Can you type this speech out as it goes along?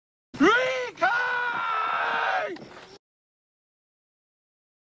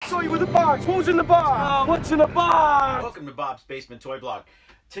with the box. What's in the box? What's in the box? Welcome to Bob's Basement Toy Blog.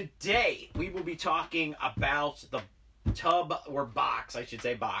 Today we will be talking about the tub, or box, I should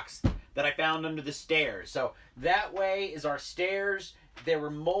say box, that I found under the stairs. So that way is our stairs. There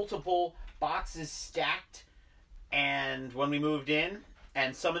were multiple boxes stacked, and when we moved in,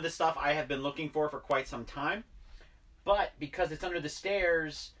 and some of the stuff I have been looking for quite some time, but because it's under the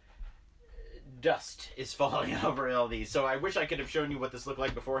stairs, dust is falling over all these. So I wish I could have shown you what this looked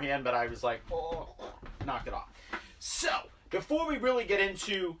like beforehand, but I was like, oh, knocked it off. So before we really get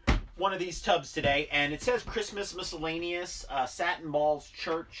into one of these tubs today, and it says Christmas miscellaneous, satin balls,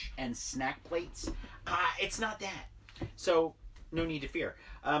 church, and snack plates. It's not that. So no need to fear.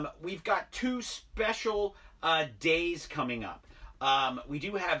 We've got two special days coming up. We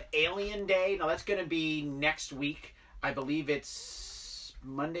do have Alien Day. Now that's going to be next week. I believe it's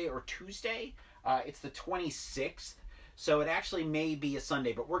Monday or Tuesday. It's the 26th. So it actually may be a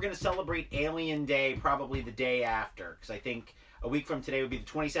Sunday, but we're going to celebrate Alien Day probably the day after, because I think a week from today would be the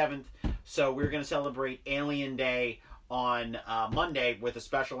 27th. So we're going to celebrate Alien Day on Monday with a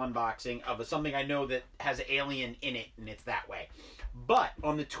special unboxing of something I know that has alien in it, and it's that way. But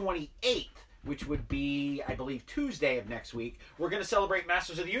on the 28th, which would be, I believe, Tuesday of next week, we're going to celebrate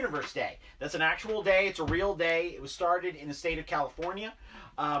Masters of the Universe Day. That's an actual day. It's a real day. It was started in the state of California.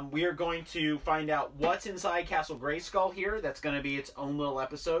 We are going to find out what's inside Castle Grayskull here. That's going to be its own little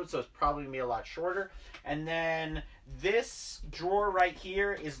episode, so it's probably going to be a lot shorter. And then this drawer right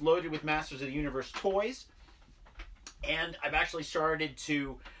here is loaded with Masters of the Universe toys. And I've actually started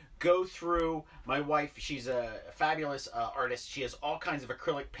to go through. My wife, she's a fabulous artist. She has all kinds of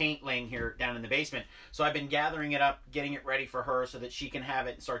acrylic paint laying here down in the basement. So I've been gathering it up, getting it ready for her so that she can have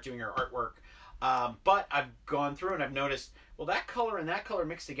it and start doing her artwork. But I've gone through and I've noticed, well, that color and that color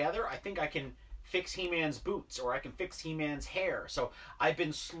mixed together, I think I can fix He-Man's boots, or I can fix He-Man's hair. So I've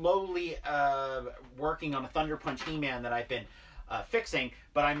been slowly working on a Thunder Punch He-Man that I've been fixing,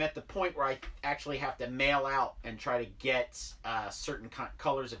 but I'm at the point where I actually have to mail out and try to get certain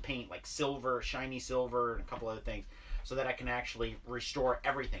colors of paint, like silver, shiny silver, and a couple other things, so that I can actually restore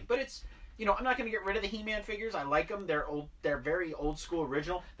everything. But it's, you know, I'm not going to get rid of the He-Man figures. I like them. They're old. They're very old school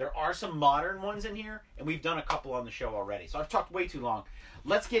original. There are some modern ones in here, and we've done a couple on the show already. So I've talked way too long.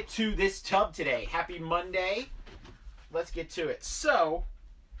 Let's get to this tub today. Happy Monday. Let's get to it. So,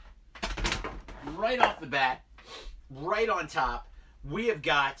 right off the bat, right on top, we have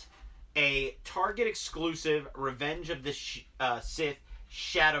got a Target exclusive Revenge of the Sith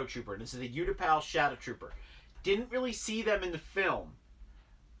Shadow Trooper. This is a Utapau Shadow Trooper. Didn't really see them in the film.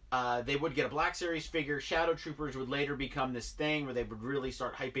 They would get a Black Series figure. Shadow Troopers would later become this thing where they would really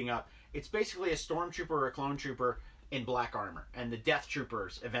start hyping up. It's basically a Stormtrooper or a Clone Trooper in black armor. And the Death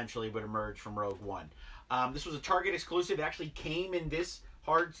Troopers eventually would emerge from Rogue One. This was a Target exclusive. It actually came in this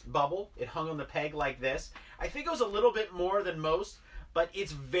hard bubble. It hung on the peg like this. I think it was a little bit more than most, but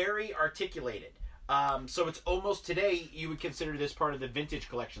it's very articulated. So it's almost, today, you would consider this part of the vintage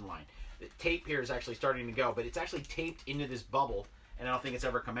collection line. The tape here is actually starting to go, but it's actually taped into this bubble, and I don't think it's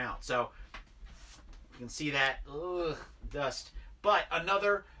ever come out. So you can see that. Ugh, dust. But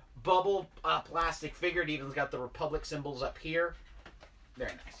another bubble plastic figure. It even's got the Republic symbols up here.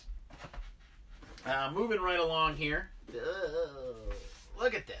 Very nice. Moving right along here. Ugh,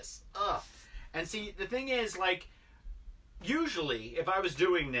 look at this. Ugh. And see, the thing is, like, usually, if I was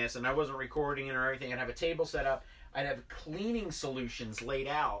doing this and I wasn't recording it or everything, I'd have a table set up, I'd have cleaning solutions laid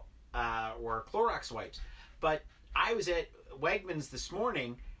out, or Clorox wipes. But I was at Wegmans this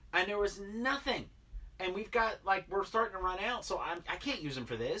morning, and there was nothing. And we've got, like, we're starting to run out, so I can't use them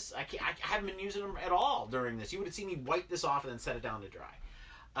for this. I haven't been using them at all during this. You would have seen me wipe this off and then set it down to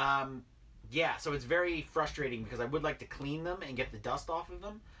dry. Yeah, so it's very frustrating because I would like to clean them and get the dust off of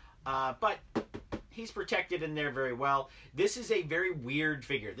them. But he's protected in there very well. This is a very weird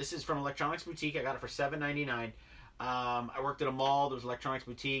figure. This is from Electronics Boutique. I got it for $7.99. I worked at a mall. There was Electronics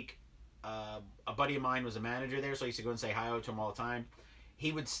Boutique. A buddy of mine was a manager there, so I used to go and say hi to him all the time.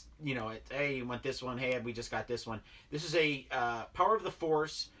 He would, you know, hey, you want this one? Hey, we just got this one. This is a Power of the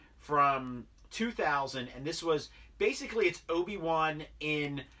Force from 2000, and this was, basically, it's Obi-Wan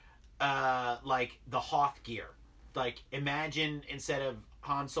in, like, the Hoth gear. Like, imagine, instead of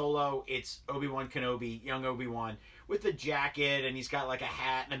Han Solo, it's Obi-Wan Kenobi, young Obi-Wan, with the jacket, and he's got like a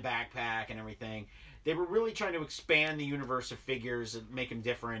hat and a backpack and everything. They were really trying to expand the universe of figures and make them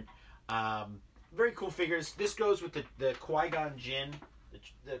different. Very cool figures. This goes with the Qui-Gon Jinn,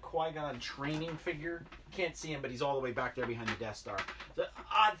 the Qui-Gon training figure. You can't see him, but he's all the way back there behind the Death Star. The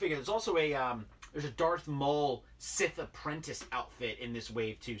odd figure. There's also there's a Darth Maul Sith Apprentice outfit in this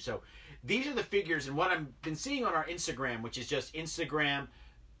wave too. So these are the figures, and what I've been seeing on our Instagram, which is just Instagram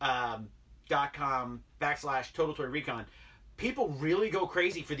 .com/Total Toy Recon, people really go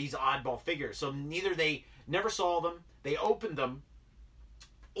crazy for these oddball figures. So neither they never saw them, they opened them,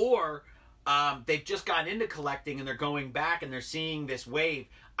 or they've just gotten into collecting and they're going back and they're seeing this wave.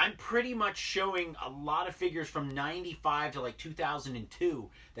 I'm pretty much showing a lot of figures from 95 to like 2002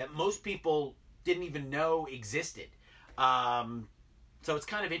 that most people didn't even know existed. So it's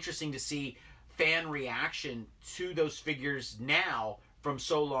kind of interesting to see fan reaction to those figures now from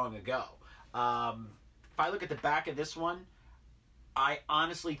so long ago. If I look at the back of this one, I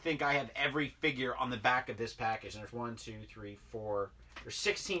honestly think I have every figure on the back of this package. And there's 1, 2, 3, 4. There's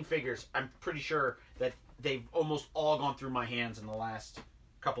 16 figures. I'm pretty sure that they've almost all gone through my hands in the last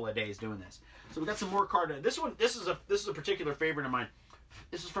couple of days doing this. So we got some more card. This is a particular favorite of mine.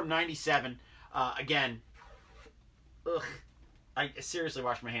 This is from '97. Again, ugh, I seriously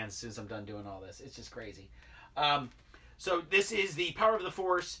wash my hands as soon as I'm done doing all this. It's just crazy. So this is the Power of the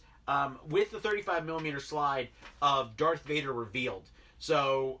Force with the 35mm slide of Darth Vader revealed.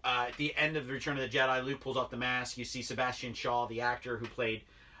 So at the end of the Return of the Jedi, Luke pulls off the mask. You see Sebastian Shaw, the actor who played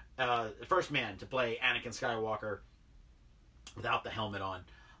the first man to play Anakin Skywalker without the helmet on.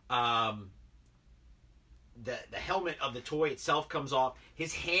 The helmet of the toy itself comes off.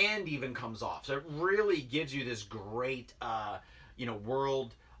 His hand even comes off. So it really gives you this great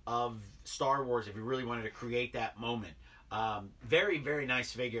world of Star Wars if you really wanted to create that moment. Very, very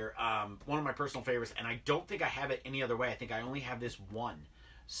nice figure. One of my personal favorites, and I don't think I have it any other way. I think I only have this one.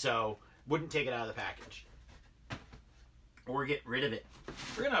 So, wouldn't take it out of the package. Or get rid of it.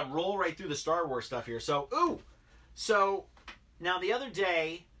 We're going to roll right through the Star Wars stuff here. So, now the other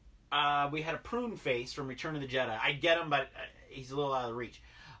day, we had a prune face from Return of the Jedi. I'd get him, but he's a little out of reach.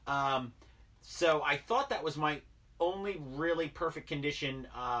 So, I thought that was my only really perfect condition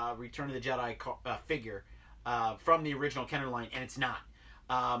Return of the Jedi figure. From the original Kenner line, and it's not.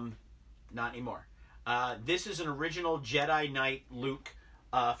 Not anymore. This is an original Jedi Knight Luke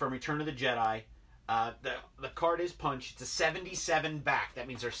from Return of the Jedi. The card is punched. It's a 77 back. That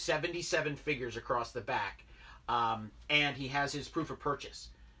means there's 77 figures across the back. And he has his proof of purchase.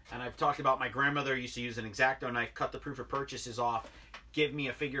 And I've talked about my grandmother used to use an X-Acto knife, cut the proof of purchases off, give me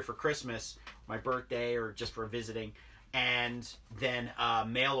a figure for Christmas, my birthday, or just for visiting, and then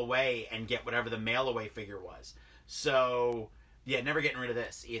mail away and get whatever the mail away figure was. So yeah, never getting rid of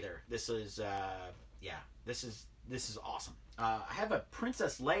this either. This is this is awesome. I have a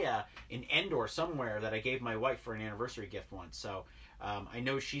Princess Leia in Endor somewhere that I gave my wife for an anniversary gift once. So I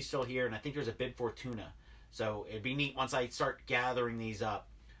know she's still here, and I think there's a Bid Fortuna. So it'd be neat once I start gathering these up,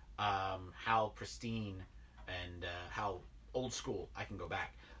 how pristine and how old school I can go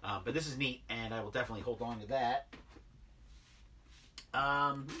back. But this is neat, and I will definitely hold on to that.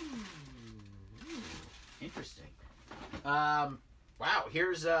 Interesting. Wow,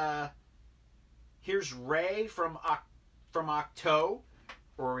 here's Rey from Octo,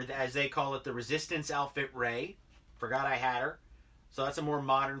 or as they call it, the Resistance outfit Rey. Forgot I had her. So that's a more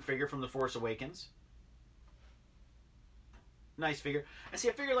modern figure from The Force Awakens. Nice figure. I see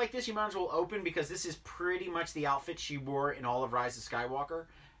a figure like this you might as well open, because this is pretty much the outfit she wore in all of Rise of Skywalker.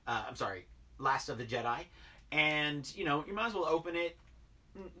 I'm sorry, Last of the Jedi. And, you might as well open it.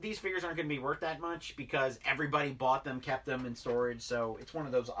 These figures aren't going to be worth that much because everybody bought them, kept them in storage. So it's one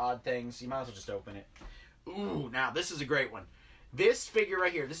of those odd things. You might as well just open it. Ooh, now this is a great one. This figure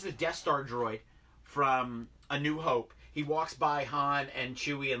right here, this is a Death Star droid from A New Hope. He walks by Han and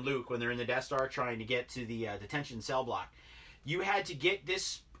Chewie and Luke when they're in the Death Star trying to get to the detention cell block. You had to get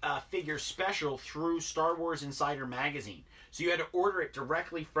this figure special through Star Wars Insider magazine. So you had to order it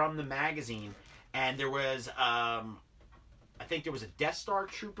directly from the magazine. And there was, I think there was a Death Star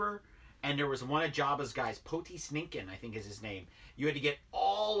trooper, and there was one of Jabba's guys, Poti Sninkin, I think is his name. You had to get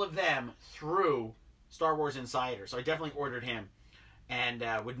all of them through Star Wars Insider. So I definitely ordered him, and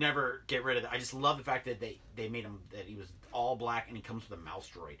would never get rid of it. I just love the fact that they made him, that he was all black, and he comes with a mouse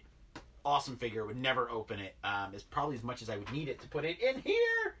droid. Awesome figure. Would never open it. It's probably as much as I would need it to put it in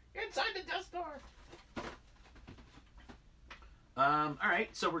here, inside the Death Star. Alright,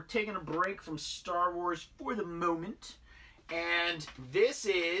 so we're taking a break from Star Wars for the moment. And this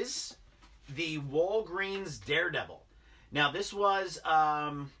is the Walgreens Daredevil. Now, this was,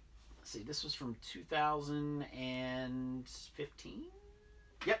 let's see, this was from 2015?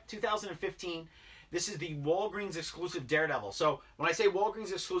 Yep, 2015. This is the Walgreens exclusive Daredevil. So, when I say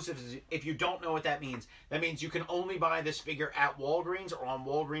Walgreens exclusive, if you don't know what that means you can only buy this figure at Walgreens or on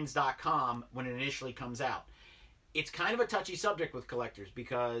Walgreens.com when it initially comes out. It's kind of a touchy subject with collectors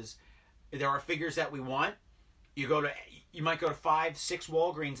because there are figures that we want. You might go to 5, 6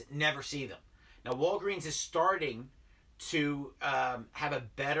 Walgreens, never see them. Now, Walgreens is starting to have a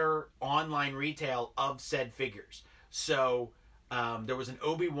better online retail of said figures. So there was an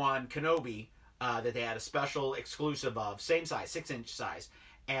Obi-Wan Kenobi that they had a special exclusive of, same size, 6-inch size,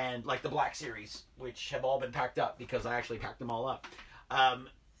 and like the Black Series, which have all been packed up because I actually packed them all up.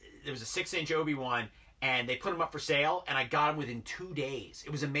 There was a 6-inch Obi-Wan, and they put him up for sale, and I got him within 2 days.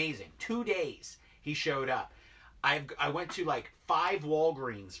 It was amazing. 2 days he showed up. I went to like 5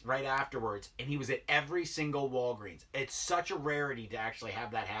 Walgreens right afterwards, and he was at every single Walgreens. It's such a rarity to actually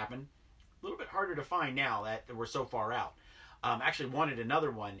have that happen. A little bit harder to find now that we're so far out. Actually wanted another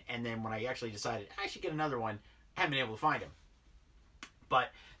one, and then when I actually decided I should get another one, I haven't been able to find him.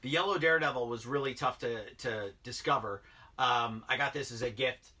 But the yellow Daredevil was really tough to discover. I got this as a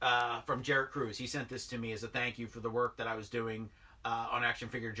gift from Jarrett Cruz. He sent this to me as a thank you for the work that I was doing on Action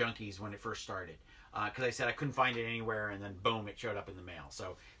Figure Junkies when it first started. Because I said I couldn't find it anywhere, and then boom, it showed up in the mail.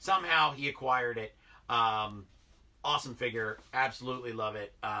 So somehow he acquired it. Awesome figure, absolutely love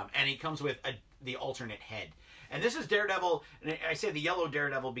it. And he comes with the alternate head. And this is Daredevil, and I say the yellow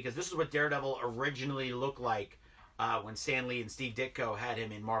Daredevil because this is what Daredevil originally looked like when Stan Lee and Steve Ditko had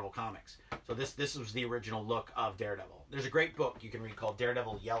him in Marvel Comics. So this was the original look of Daredevil. There's a great book you can read called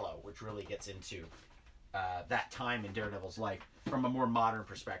Daredevil Yellow, which really gets into that time in Daredevil's life from a more modern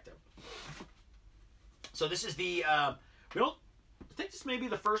perspective. So this is the, I think this may be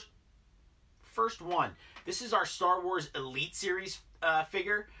the first one. This is our Star Wars Elite Series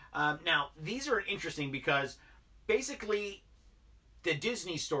figure. Now, these are interesting because basically the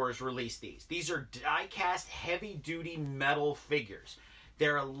Disney stores release these. These are die-cast, heavy-duty metal figures.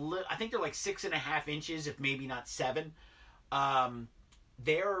 They're I think they're like 6.5 inches, if maybe not 7.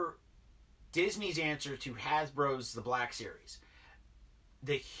 They're Disney's answer to Hasbro's The Black Series.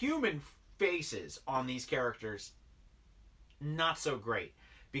 The human faces on these characters, not so great,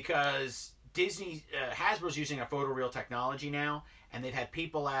 because Hasbro's using a photoreal technology now, and they've had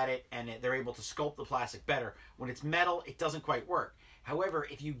people at it, and they're able to sculpt the plastic better. When it's metal, it doesn't quite work. However,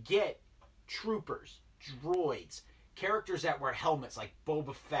 if you get troopers, droids, characters that wear helmets like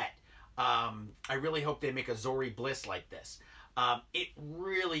Boba Fett, I really hope they make a Zori Bliss like this. It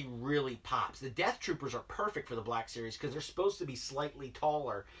really, really pops. The Death Troopers are perfect for the Black Series because they're supposed to be slightly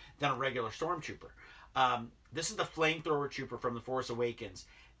taller than a regular Stormtrooper. This is the Flamethrower Trooper from The Force Awakens.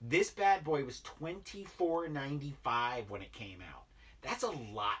 This bad boy was $24.95 when it came out. That's a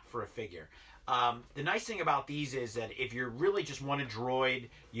lot for a figure. The nice thing about these is that if you really just want a droid,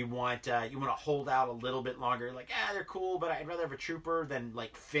 you want to hold out a little bit longer. Like, they're cool, but I'd rather have a trooper than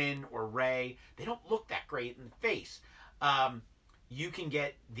like Finn or Rey. They don't look that great in the face. You can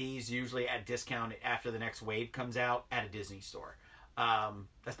get these usually at discount after the next wave comes out at a Disney store.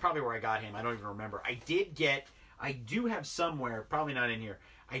 That's probably where I got him. I don't even remember. I do have somewhere, probably not in here,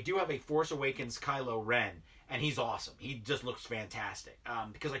 I do have a Force Awakens Kylo Ren, and he's awesome. He just looks fantastic.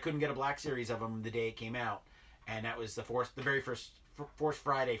 Because I couldn't get a Black Series of him the day it came out, and that was the very first Force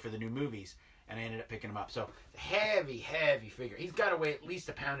Friday for the new movies, and I ended up picking him up. So, heavy, heavy figure. He's got to weigh at least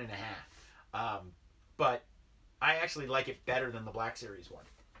 1.5 pounds. But I actually like it better than the Black Series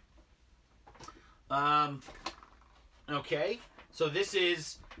one. Okay, so this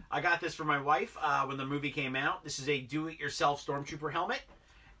is, I got this for my wife when the movie came out. This is a do-it-yourself Stormtrooper helmet.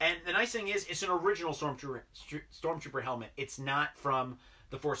 And the nice thing is, it's an original Stormtrooper helmet. It's not from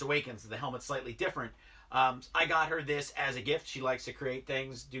The Force Awakens. The helmet's slightly different. I got her this as a gift. She likes to create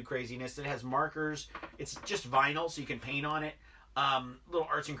things, do craziness. It has markers. It's just vinyl, so you can paint on it. Little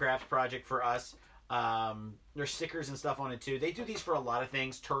arts and crafts project for us. There's stickers and stuff on it too. They do these for a lot of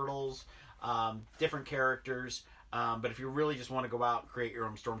things. Turtles, different characters. But if you really just want to go out and create your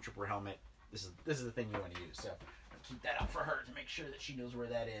own Stormtrooper helmet, this is the thing you want to use. So keep that out for her to make sure that she knows where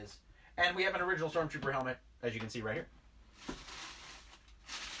that is. And we have an original Stormtrooper helmet, as you can see right here.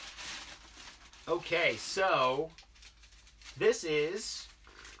 Okay, so these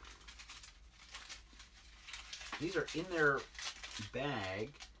are in their bag.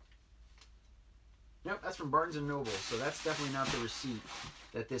 Nope, that's from Barnes & Noble, so that's definitely not the receipt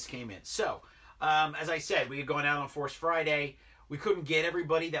that this came in. So, as I said, we had gone out on Force Friday. We couldn't get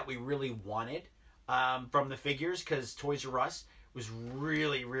everybody that we really wanted from the figures because Toys R Us was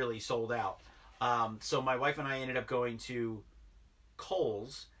really, really sold out. So my wife and I ended up going to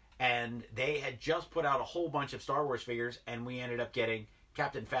Kohl's, and they had just put out a whole bunch of Star Wars figures, and we ended up getting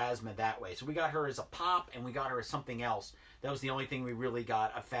Captain Phasma that way. So we got her as a pop, and we got her as something else. That was the only thing we really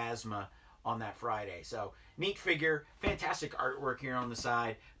got, a Phasma, on that Friday. So neat figure, fantastic artwork here on the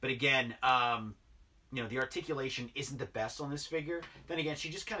side. But again, the articulation isn't the best on this figure. Then again, she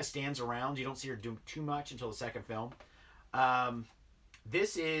just kind of stands around. You don't see her do too much until the second film.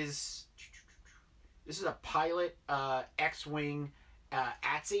 This is This is a pilot X-Wing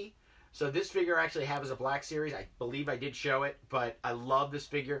ATSI. So this figure I actually have as a Black Series. I believe I did show it, but I love this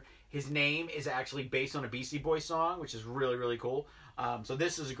figure. His name is actually based on a Beastie Boys song, which is really, really cool. So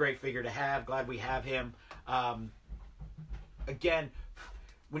this is a great figure to have. Glad we have him. Again,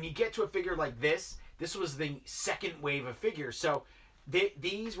 when you get to a figure like this was the second wave of figures. So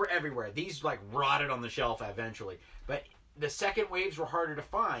these were everywhere. These like rotted on the shelf eventually. But the second waves were harder to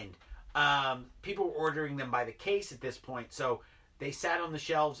find. People were ordering them by the case at this point. So they sat on the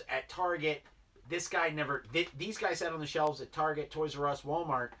shelves at Target. These guys sat on the shelves at Target, Toys R Us,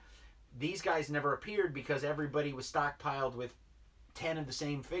 Walmart. These guys never appeared because everybody was stockpiled with 10 of the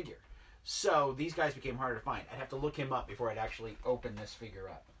same figure. So these guys became harder to find. I'd have to look him up before I'd actually open this figure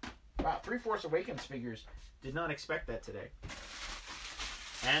up. Wow, 3 Force Awakens figures. Did not expect that today.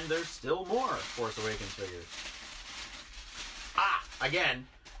 And there's still more Force Awakens figures. Again,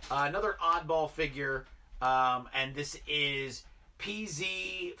 another oddball figure. And this is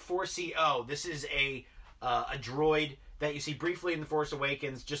PZ4CO. This is a droid that you see briefly in The Force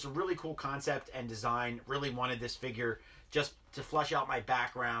Awakens. Just a really cool concept and design. Really wanted this figure just to flesh out my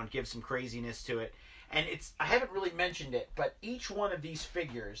background, give some craziness to it. And I haven't really mentioned it, but each one of these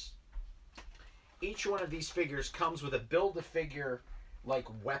figures comes with a Build-A-Figure like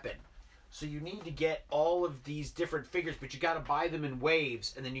weapon. So you need to get all of these different figures, but you got to buy them in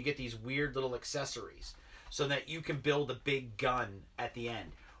waves, and then you get these weird little accessories so that you can build a big gun at the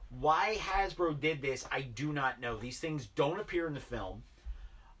end. Why Hasbro did this, I do not know. These things don't appear in the film.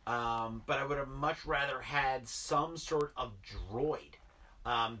 But I would have much rather had some sort of droid.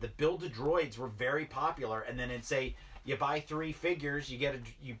 The Build-A-Droids were very popular, and then it'd say you buy 3 figures,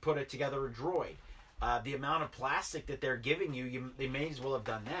 you put it together a droid. The amount of plastic that they're giving you, they may as well have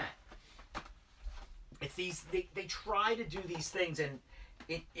done that. It's they try to do these things, and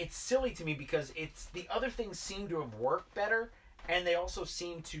it's silly to me because the other things seem to have worked better, and they also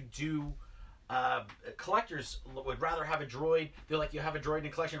seem to do. Collectors would rather have a droid. They're like, you have a droid in a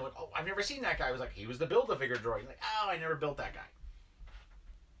collection. You're like, oh, I've never seen that guy. I was like, he was the Build-A-Figure droid. You're like, oh, I never built that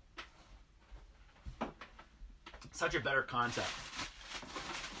guy. Such a better concept.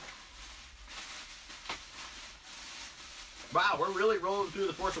 Wow, we're really rolling through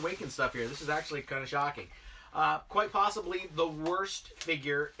the Force Awakens stuff here. This is actually kind of shocking. Quite possibly the worst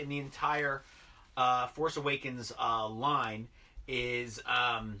figure in the entire Force Awakens line is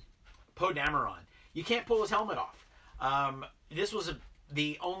Poe Dameron. You can't pull his helmet off. This was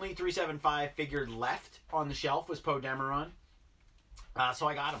the only 375 figure left on the shelf was Poe Dameron. So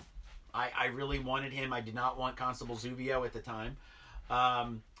I got him. I really wanted him. I did not want Constable Zuvio at the time.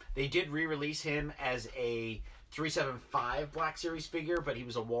 They did re-release him as a 375 Black Series figure, but he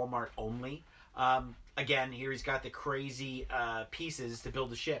was a Walmart only. Again, here he's got the crazy pieces to build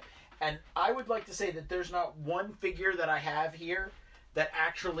the ship. And I would like to say that there's not one figure that I have here that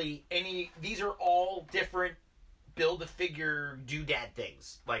actually these are all different Build-A-Figure doodad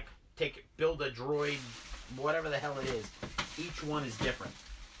things. Like, build a droid, whatever the hell it is. Each one is different.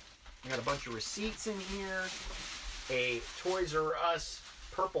 I got a bunch of receipts in here. A Toys R Us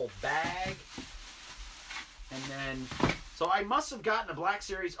purple bag. And then, so I must have gotten a Black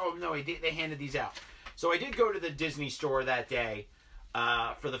Series. Oh, no, they handed these out. So I did go to the Disney store that day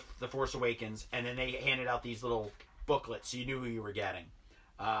for the Force Awakens. And then they handed out these little booklets so you knew who you were getting.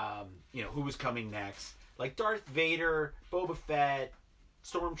 Who was coming next. Like Darth Vader, Boba Fett,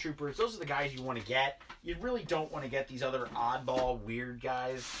 Stormtroopers. Those are the guys you want to get. You really don't want to get these other oddball, weird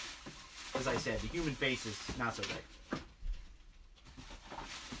guys. As I said, the human face is not so great.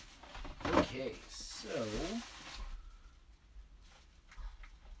 Okay, so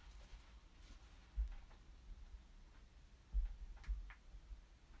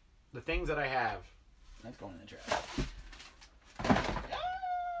the things that I have, that's going in the trash.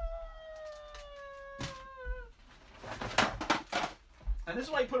 And this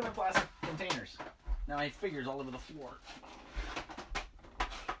is why you put them in plastic containers. Now I have figures all over the floor.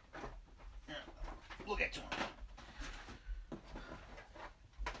 Yeah, we'll get to them.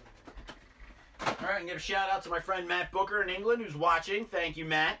 Alright, I can give a shout out to my friend Matt Booker in England who's watching. Thank you,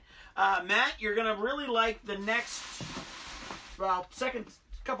 Matt. Matt, you're going to really like the next,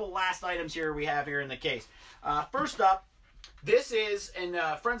 couple last items here we have here in the case. First up, this is, and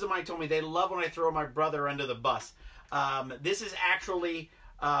friends of mine told me they love when I throw my brother under the bus. This is actually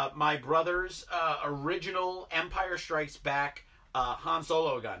my brother's original Empire Strikes Back Han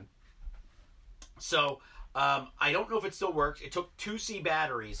Solo gun. So, I don't know if it still works. It took 2C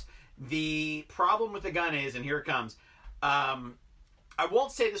batteries. The problem with the gun is, and here it comes, I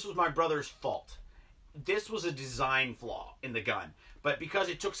won't say this was my brother's fault. This was a design flaw in the gun. But because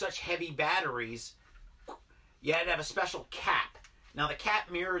it took such heavy batteries, you had to have a special cap. Now, the cap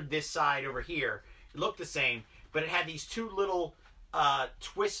mirrored this side over here. It looked the same, but it had these two little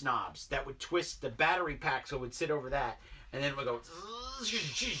twist knobs that would twist the battery pack, so it would sit over that, and then it would go, and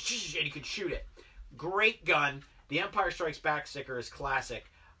you could shoot it. Great gun. The Empire Strikes Back sticker is classic.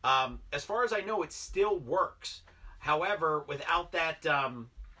 As far as I know, it still works. However, without that,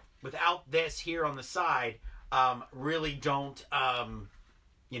 without this here on the side, really don't,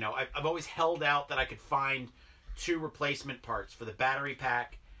 you know, I've always held out that I could find two replacement parts for the battery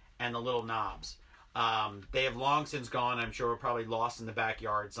pack and the little knobs. They have long since gone. I'm sure probably lost in the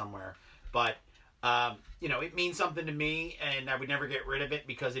backyard somewhere. But, you know, it means something to me, and I would never get rid of it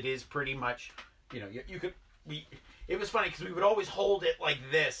because it is pretty much, you know, you could... It was funny because we would always hold it like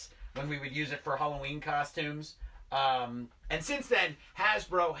this when we would use it for Halloween costumes. And since then,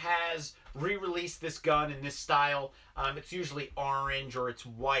 Hasbro has re-released this gun in this style. It's usually orange or it's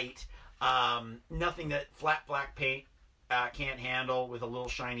white. Nothing that flat black paint can't handle, with a little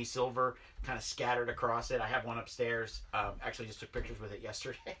shiny silver kind of scattered across it. I have one upstairs. Actually just took pictures with it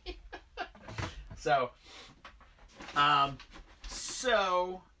yesterday.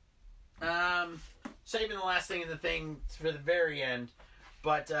 Saving the last thing in the thing for the very end.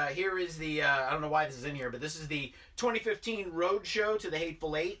 But here is the, I don't know why this is in here, but this is the 2015 Roadshow to the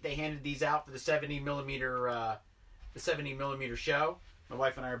Hateful Eight. They handed these out for the 70 millimeter show. My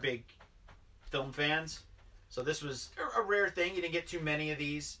wife and I are big film fans. So this was a rare thing. You didn't get too many of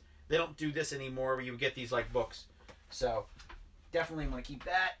these. They don't do this anymore where you would get these like books. So definitely want to keep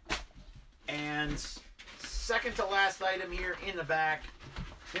that. And second to last item here in the pack,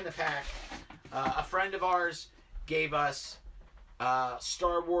 a friend of ours gave us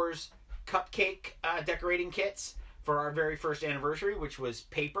Star Wars cupcake decorating kits for our very first anniversary, which was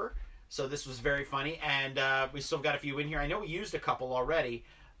paper. So this was very funny, and we still got a few in here. I know we used a couple already,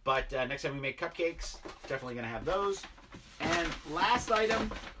 but next time we make cupcakes, definitely going to have those. And last item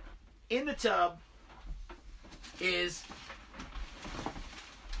in the tub is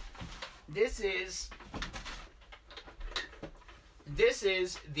this is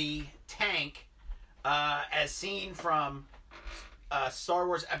the tank as seen from Star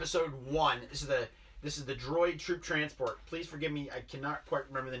Wars Episode 1. This is the droid troop transport. Please forgive me, I cannot quite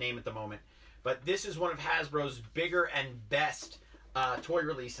remember the name at the moment. But this is one of Hasbro's bigger and best toy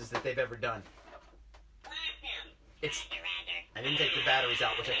releases that they've ever done. I didn't take the batteries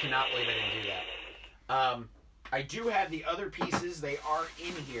out, which I cannot believe I didn't do that. I do have the other pieces. They are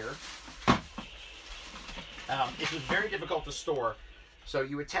in here. It was very difficult to store. So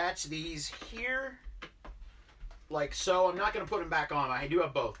you attach these here, like so. I'm not going to put them back on. I do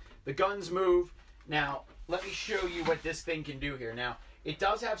have both. The guns move. Now, let me show you what this thing can do here. Now, it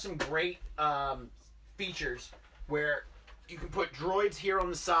does have some great features where you can put droids here on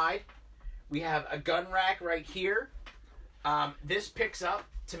the side. We have a gun rack right here. This picks up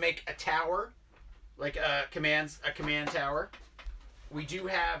to make a tower, like a command tower. We do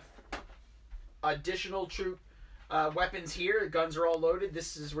have additional troop weapons here. The guns are all loaded.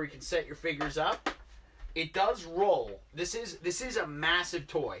 This is where you can set your figures up. It does roll. This is a massive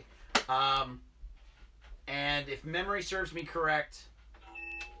toy. And if memory serves me correct,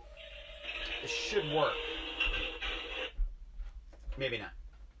 this should work. Maybe not.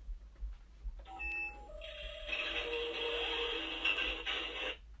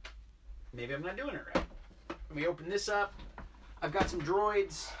 Maybe I'm not doing it right. Let me open this up. I've got some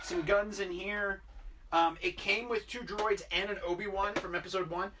droids, some guns in here. It came with 2 droids and an Obi-Wan from Episode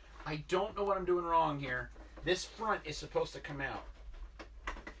 1. I don't know what I'm doing wrong here. This front is supposed to come out.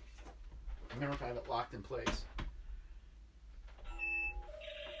 I don't know if I have it locked in place.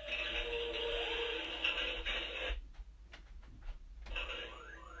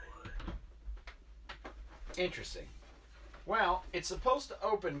 Interesting. Well, it's supposed to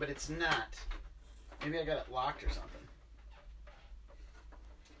open, but it's not. Maybe I got it locked or something.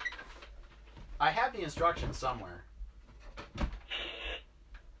 I have the instructions somewhere.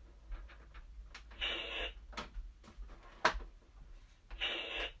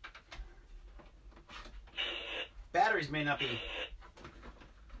 Batteries may not be...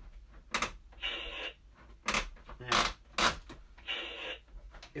 Yeah.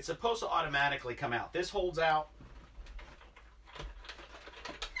 It's supposed to automatically come out. This holds out.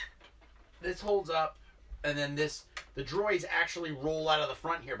 This holds up. And then this... The droids actually roll out of the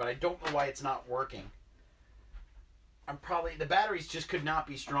front here, but I don't know why it's not working. The batteries just could not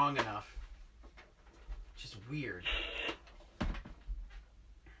be strong enough. Just weird.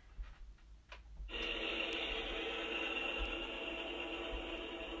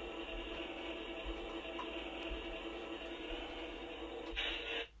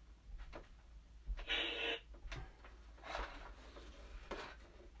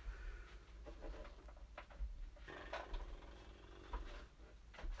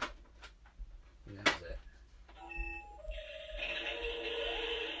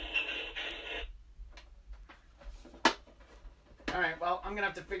 I'm going to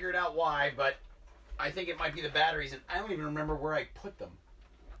have to figure it out why, but I think it might be the batteries, and I don't even remember where I put them.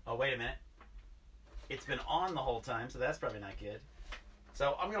 Oh, wait a minute. It's been on the whole time, so that's probably not good.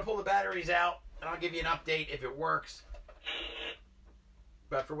 So I'm going to pull the batteries out, and I'll give you an update if it works.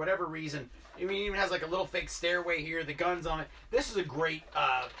 But for whatever reason, I mean, it even has like a little fake stairway here, the guns on it. This is a great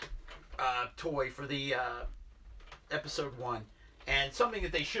toy for the episode 1. And something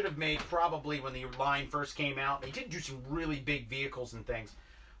that they should have made probably when the line first came out. They did do some really big vehicles and things.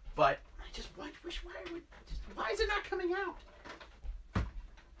 But I just wish, why is it not coming out?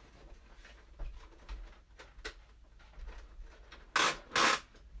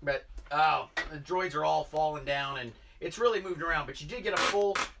 But, oh, the droids are all falling down, and it's really moved around. But you did get a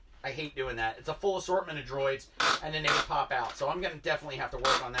full, I hate doing that. It's a full assortment of droids, and then they would pop out. So I'm going to definitely have to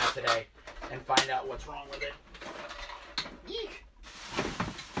work on that today and find out what's wrong with it. Eek.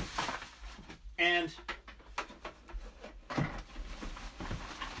 And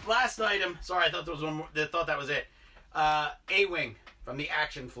last item, sorry, I thought there was one more, I thought that was it. A-Wing from the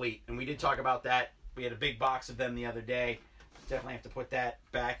Action Fleet, and we did talk about that. We had a big box of them the other day. Definitely have to put that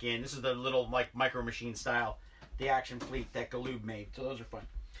back in. This is the little like Micro Machine style, the Action Fleet that Galoob made. So those are fun.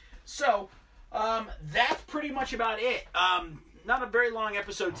 So that's pretty much about it. Not a very long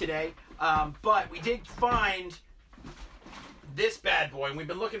episode today, but we did find this bad boy, and we've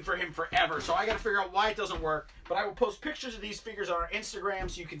been looking for him forever. So I got to figure out why it doesn't work. But I will post pictures of these figures on our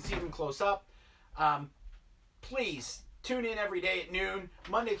Instagram so you can see them close up. Please tune in every day at noon,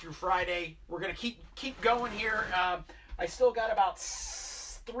 Monday through Friday. We're gonna keep going here. I still got about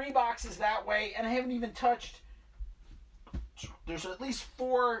 3 boxes that way, and I haven't even touched. There's at least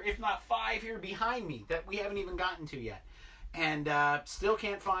 4, if not 5, here behind me that we haven't even gotten to yet, and still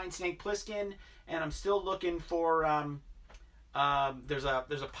can't find Snake Plissken. And I'm still looking for. There's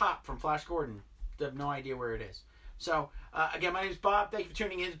a pop from Flash Gordon. I have no idea where it is. So again, my name is Bob. Thank you for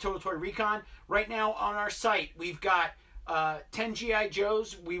tuning in to Total Toy Recon. Right now on our site, we've got 10 G.I.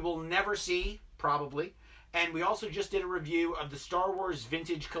 Joes we will never see, probably. And we also just did a review of the Star Wars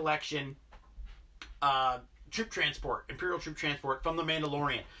Vintage Collection Troop Transport, Imperial Troop Transport from The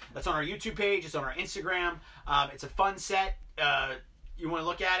Mandalorian. That's on our YouTube page. It's on our Instagram. It's a fun set. You want to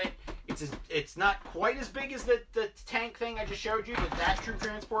look at it. It's not quite as big as the tank thing I just showed you, but that Troop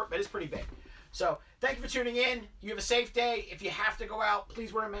Transport, but it's pretty big. So thank you for tuning in. You have a safe day. If you have to go out,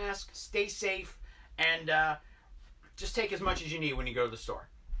 please wear a mask. Stay safe. And just take as much as you need when you go to the store.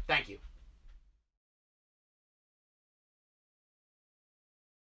 Thank you.